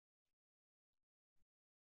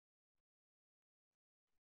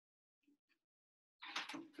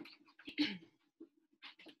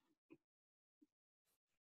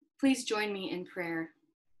Please join me in prayer.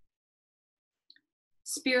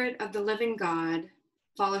 Spirit of the living God,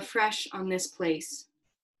 fall afresh on this place.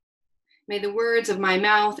 May the words of my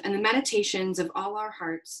mouth and the meditations of all our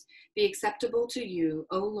hearts be acceptable to you,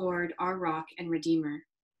 O Lord, our rock and redeemer.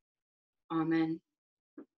 Amen.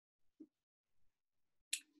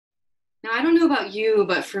 Now, I don't know about you,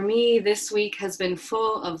 but for me, this week has been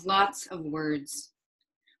full of lots of words.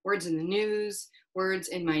 Words in the news, words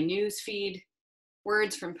in my news feed,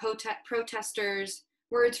 words from protesters,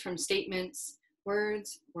 words from statements,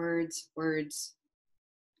 words.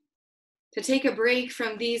 To take a break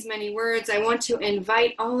from these many words, I want to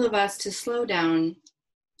invite all of us to slow down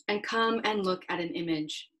and come and look at an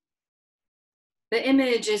image. The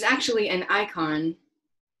image is actually an icon,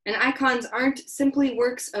 and icons aren't simply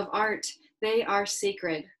works of art, they are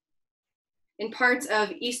sacred. In parts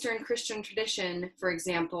of Eastern Christian tradition, for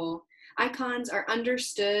example, icons are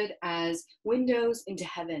understood as windows into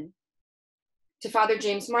heaven. To Father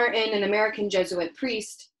James Martin, an American Jesuit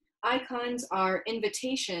priest, icons are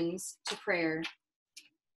invitations to prayer.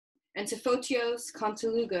 And to Photios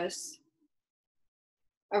Kontoulogos,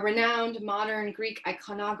 a renowned modern Greek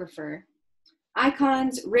iconographer,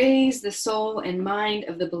 icons raise the soul and mind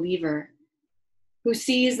of the believer, who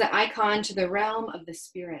sees the icon to the realm of the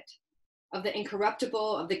spirit, of the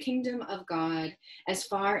incorruptible, of the kingdom of God, as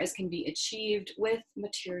far as can be achieved with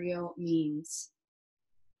material means.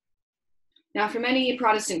 Now, for many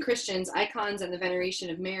Protestant Christians, icons and the veneration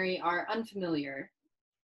of Mary are unfamiliar,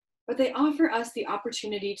 but they offer us the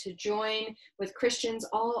opportunity to join with Christians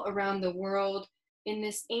all around the world in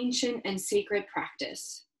this ancient and sacred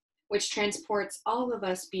practice, which transports all of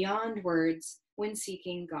us beyond words when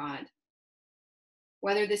seeking God.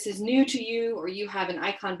 Whether this is new to you or you have an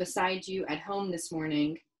icon beside you at home this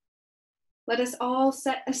morning, let us all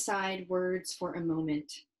set aside words for a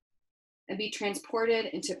moment and be transported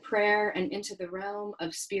into prayer and into the realm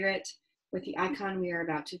of spirit with the icon we are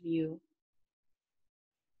about to view.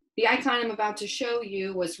 The icon I'm about to show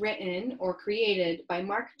you was written or created by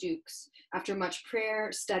Mark Dukes after much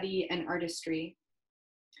prayer, study, and artistry.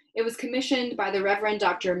 It was commissioned by the Reverend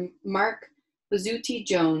Dr. Mark Bazzuti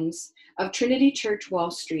Jones of Trinity Church,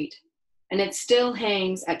 Wall Street, and it still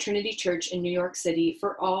hangs at Trinity Church in New York City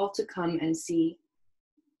for all to come and see.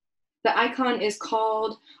 The icon is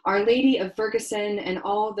called Our Lady of Ferguson and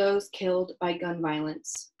All Those Killed by Gun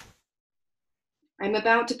Violence. I'm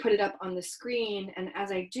about to put it up on the screen, and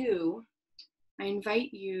as I do, I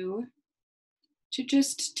invite you to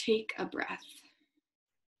just take a breath.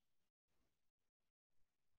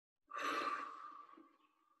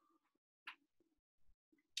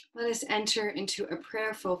 Let us enter into a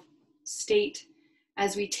prayerful state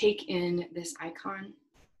as we take in this icon.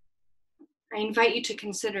 I invite you to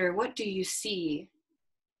consider, what do you see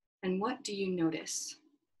and what do you notice?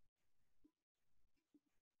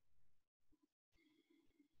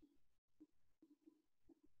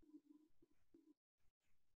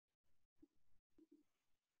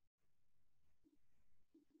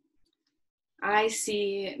 I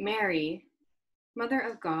see Mary, Mother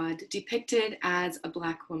of God, depicted as a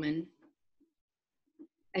Black woman.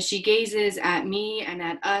 As she gazes at me and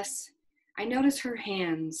at us, I notice her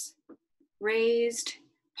hands, raised,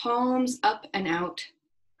 palms up and out,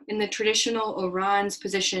 in the traditional Oran's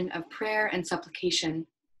position of prayer and supplication.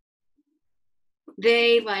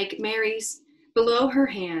 They, like Mary's, below her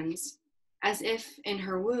hands, as if in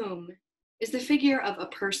her womb, is the figure of a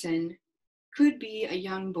person, could be a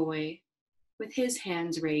young boy, with his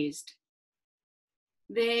hands raised.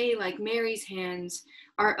 They, like Mary's hands,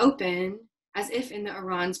 are open, as if in the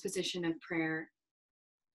Oran's position of prayer.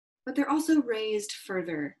 But they're also raised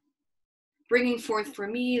further, bringing forth for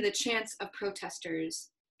me the chants of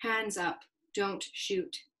protesters, hands up, don't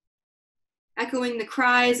shoot. Echoing the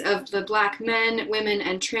cries of the Black men, women,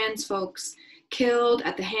 and trans folks killed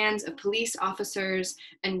at the hands of police officers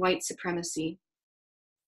and white supremacy.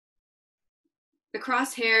 The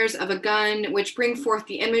crosshairs of a gun, which bring forth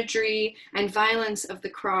the imagery and violence of the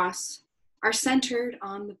cross, are centered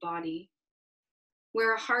on the body,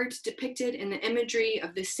 where a heart depicted in the imagery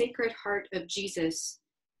of the Sacred Heart of Jesus,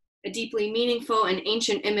 a deeply meaningful and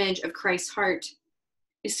ancient image of Christ's heart,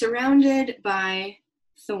 is surrounded by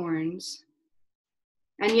thorns,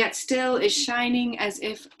 and yet still is shining as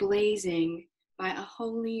if blazing by a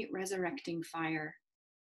holy resurrecting fire.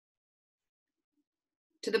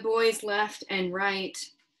 To the boy's left and right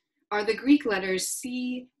are the Greek letters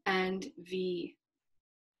C and V,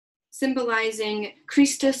 symbolizing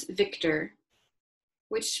Christus Victor,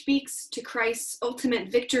 which speaks to Christ's ultimate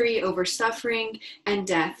victory over suffering and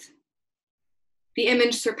death, the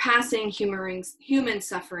image surpassing human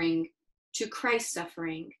suffering to Christ's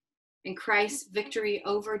suffering and Christ's victory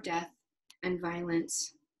over death and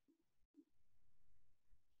violence.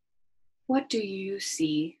 What do you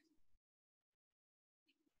see?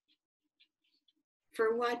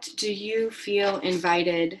 For what do you feel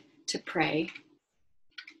invited to pray?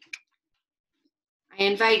 I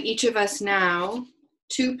invite each of us now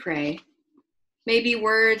to pray. Maybe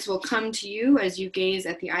words will come to you as you gaze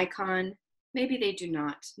at the icon. Maybe they do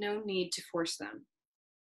not. No need to force them.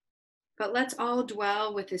 But let's all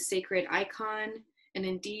dwell with this sacred icon and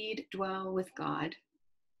indeed dwell with God.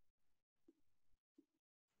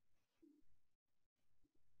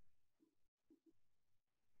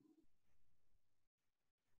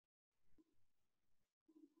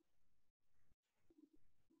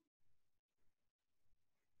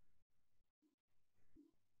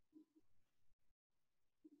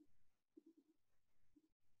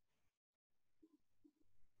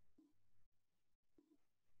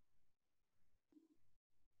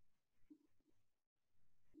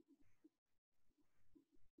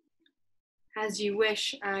 As you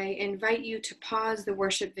wish, I invite you to pause the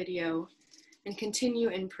worship video and continue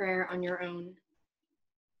in prayer on your own.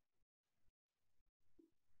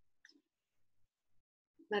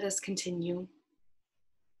 Let us continue.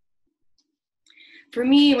 For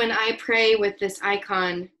me, when I pray with this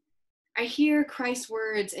icon, I hear Christ's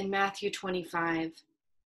words in Matthew 25,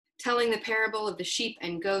 telling the parable of the sheep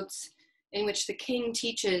and goats, in which the king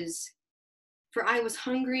teaches, "For I was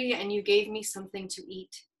hungry and you gave me something to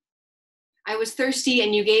eat. I was thirsty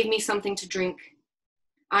and you gave me something to drink.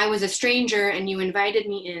 I was a stranger and you invited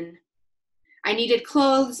me in. I needed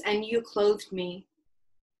clothes and you clothed me.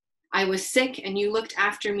 I was sick and you looked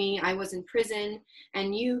after me. I was in prison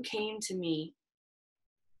and you came to me.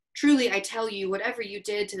 Truly, I tell you, whatever you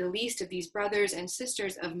did to the least of these brothers and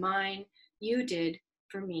sisters of mine, you did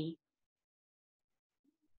for me."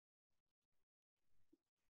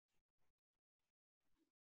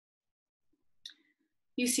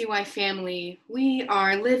 UCY family, we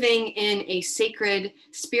are living in a sacred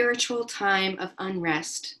spiritual time of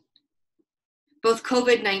unrest. Both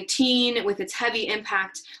COVID-19, with its heavy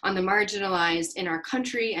impact on the marginalized in our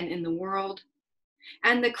country and in the world,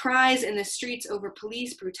 and the cries in the streets over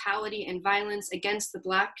police brutality and violence against the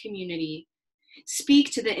Black community,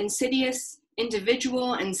 speak to the insidious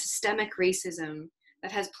individual and systemic racism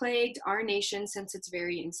that has plagued our nation since its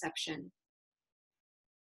very inception.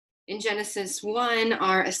 In Genesis 1,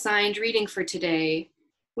 our assigned reading for today,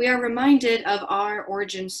 we are reminded of our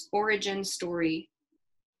origin story.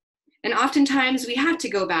 And oftentimes we have to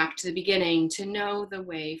go back to the beginning to know the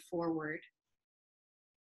way forward.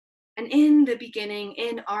 And in the beginning,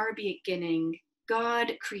 in our beginning,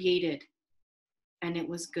 God created, and it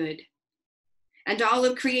was good. And all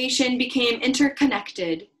of creation became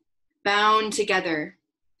interconnected, bound together.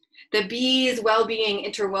 The bees' well-being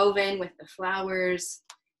interwoven with the flowers,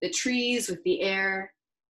 the trees with the air,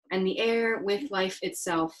 and the air with life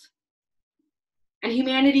itself. And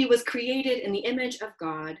humanity was created in the image of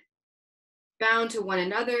God, bound to one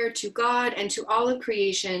another, to God, and to all of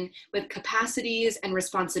creation with capacities and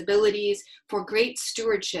responsibilities for great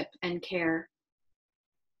stewardship and care.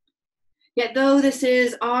 Yet though this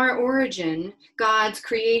is our origin, God's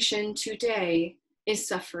creation today is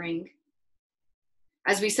suffering.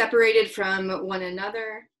 As we separated from one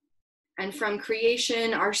another, and from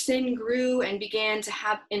creation, our sin grew and began to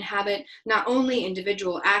inhabit not only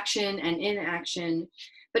individual action and inaction,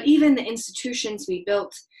 but even the institutions we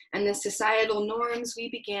built and the societal norms we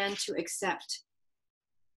began to accept.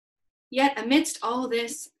 Yet amidst all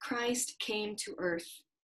this, Christ came to earth,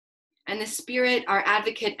 and the Spirit, our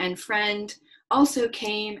advocate and friend, also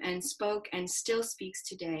came and spoke and still speaks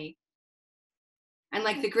today. And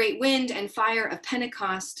like the great wind and fire of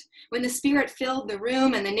Pentecost, when the Spirit filled the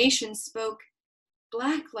room and the nations spoke,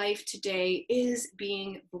 Black life today is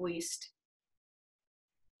being voiced.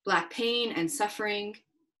 Black pain and suffering,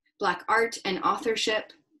 Black art and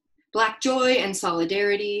authorship, Black joy and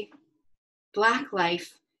solidarity, Black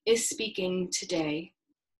life is speaking today.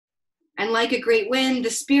 And like a great wind,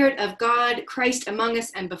 the Spirit of God, Christ among us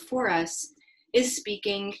and before us, is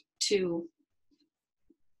speaking too.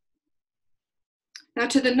 Now,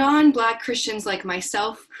 to the non-Black Christians like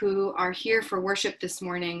myself who are here for worship this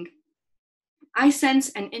morning, I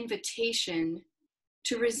sense an invitation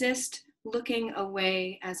to resist looking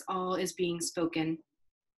away as all is being spoken.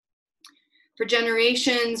 For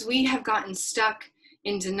generations, we have gotten stuck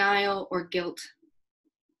in denial or guilt.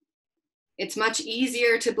 It's much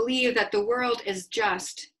easier to believe that the world is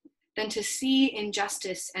just than to see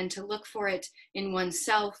injustice and to look for it in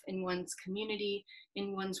oneself, in one's community,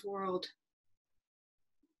 in one's world.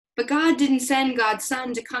 But God didn't send God's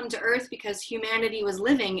Son to come to earth because humanity was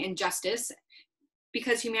living in justice,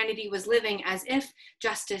 because humanity was living as if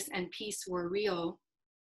justice and peace were real.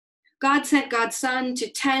 God sent God's Son to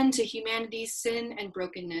tend to humanity's sin and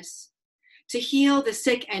brokenness, to heal the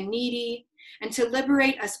sick and needy, and to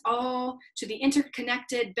liberate us all to the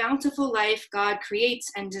interconnected, bountiful life God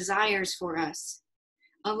creates and desires for us.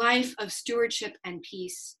 A life of stewardship and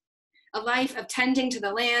peace, a life of tending to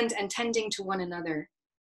the land and tending to one another.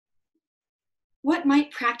 What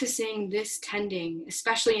might practicing this tending,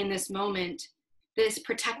 especially in this moment, this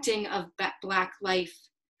protecting of Black life,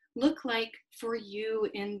 look like for you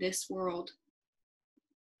in this world?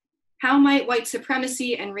 How might white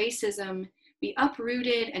supremacy and racism be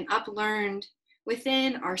uprooted and uplearned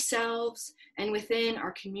within ourselves and within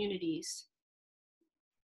our communities?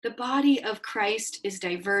 The body of Christ is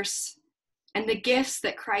diverse, and the gifts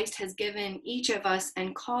that Christ has given each of us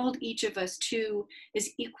and called each of us to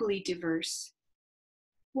is equally diverse.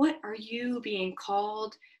 What are you being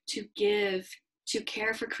called to give, to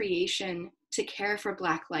care for creation, to care for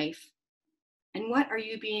Black life? And what are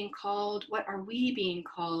you being called, what are we being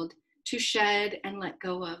called to shed and let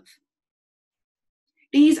go of?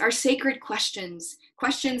 These are sacred questions,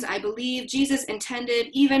 questions I believe Jesus intended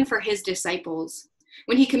even for his disciples,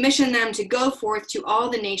 when he commissioned them to go forth to all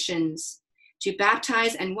the nations, to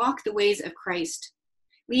baptize and walk the ways of Christ,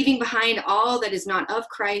 leaving behind all that is not of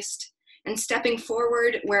Christ and stepping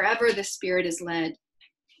forward wherever the Spirit is led.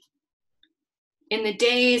 In the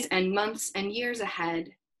days and months and years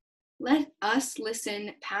ahead, let us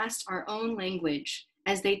listen past our own language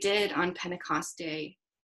as they did on Pentecost Day.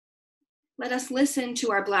 Let us listen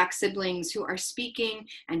to our Black siblings who are speaking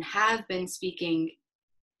and have been speaking,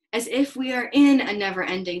 as if we are in a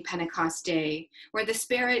never-ending Pentecost Day, where the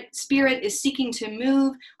Spirit is seeking to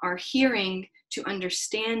move our hearing to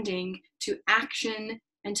understanding, to action,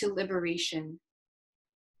 and to liberation.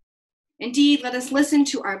 Indeed, let us listen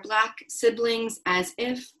to our Black siblings as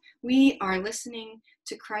if we are listening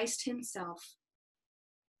to Christ himself.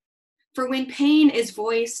 For when pain is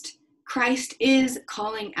voiced, Christ is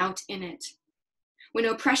calling out in it. When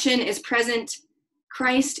oppression is present,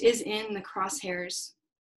 Christ is in the crosshairs.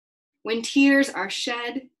 When tears are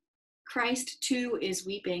shed, Christ too is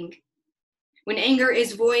weeping. When anger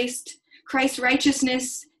is voiced, Christ's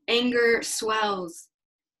righteousness, anger swells,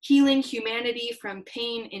 healing humanity from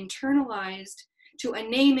pain internalized to a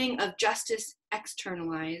naming of justice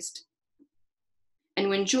externalized. And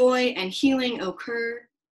when joy and healing occur,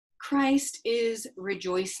 Christ is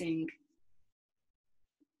rejoicing.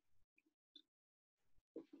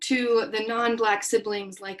 To the non-Black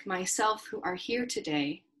siblings like myself who are here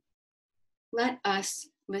today, let us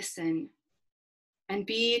listen and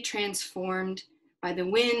be transformed by the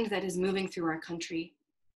wind that is moving through our country.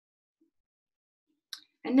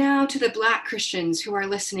 And now to the Black Christians who are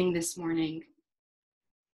listening this morning.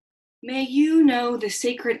 May you know the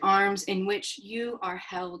sacred arms in which you are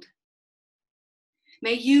held.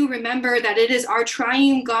 May you remember that it is our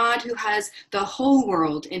triune God who has the whole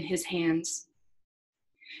world in his hands.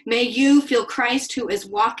 May you feel Christ who is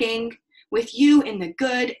walking with you in the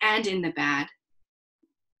good and in the bad.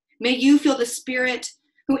 May you feel the Spirit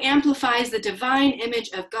who amplifies the divine image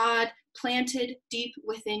of God planted deep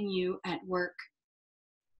within you at work.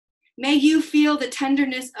 May you feel the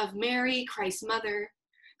tenderness of Mary, Christ's mother,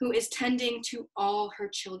 who is tending to all her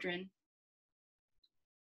children.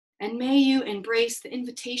 And may you embrace the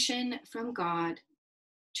invitation from God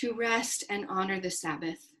to rest and honor the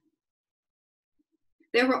Sabbath.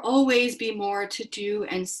 There will always be more to do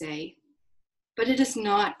and say, but it is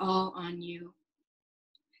not all on you.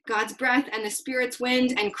 God's breath and the Spirit's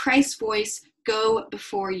wind and Christ's voice go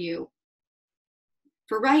before you.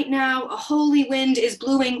 For right now, a holy wind is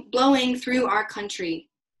blowing through our country.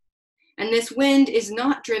 And this wind is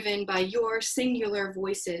not driven by your singular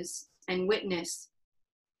voices and witness,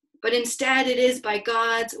 but instead it is by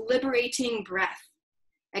God's liberating breath,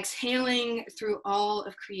 exhaling through all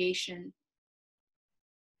of creation.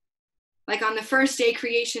 Like on the first day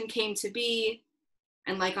creation came to be,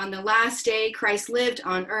 and like on the last day Christ lived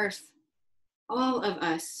on earth, all of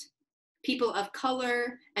us, people of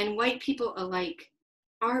color and white people alike,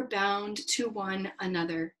 are bound to one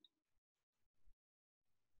another.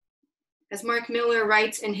 As Mark Miller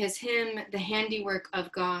writes in his hymn, The Handiwork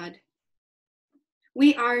of God,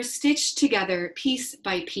 we are stitched together piece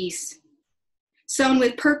by piece, sewn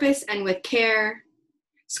with purpose and with care.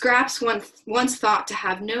 Scraps once thought to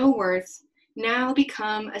have no worth now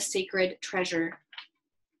become a sacred treasure.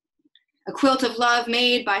 A quilt of love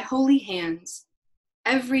made by holy hands,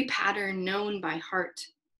 every pattern known by heart,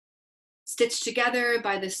 stitched together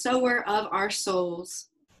by the sewer of our souls,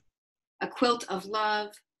 a quilt of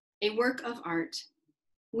love, a work of art.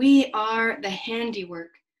 We are the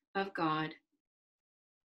handiwork of God.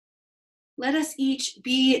 Let us each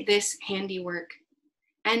be this handiwork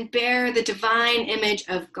and bear the divine image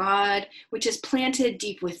of God, which is planted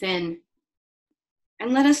deep within.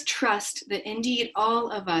 And let us trust that indeed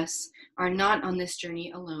all of us are not on this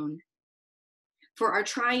journey alone. For our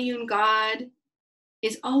triune God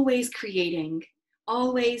is always creating,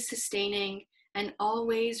 always sustaining, and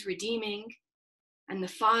always redeeming. And the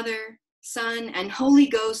Father, Son, and Holy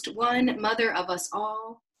Ghost, one mother of us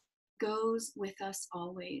all, goes with us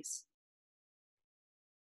always.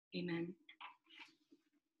 Amen.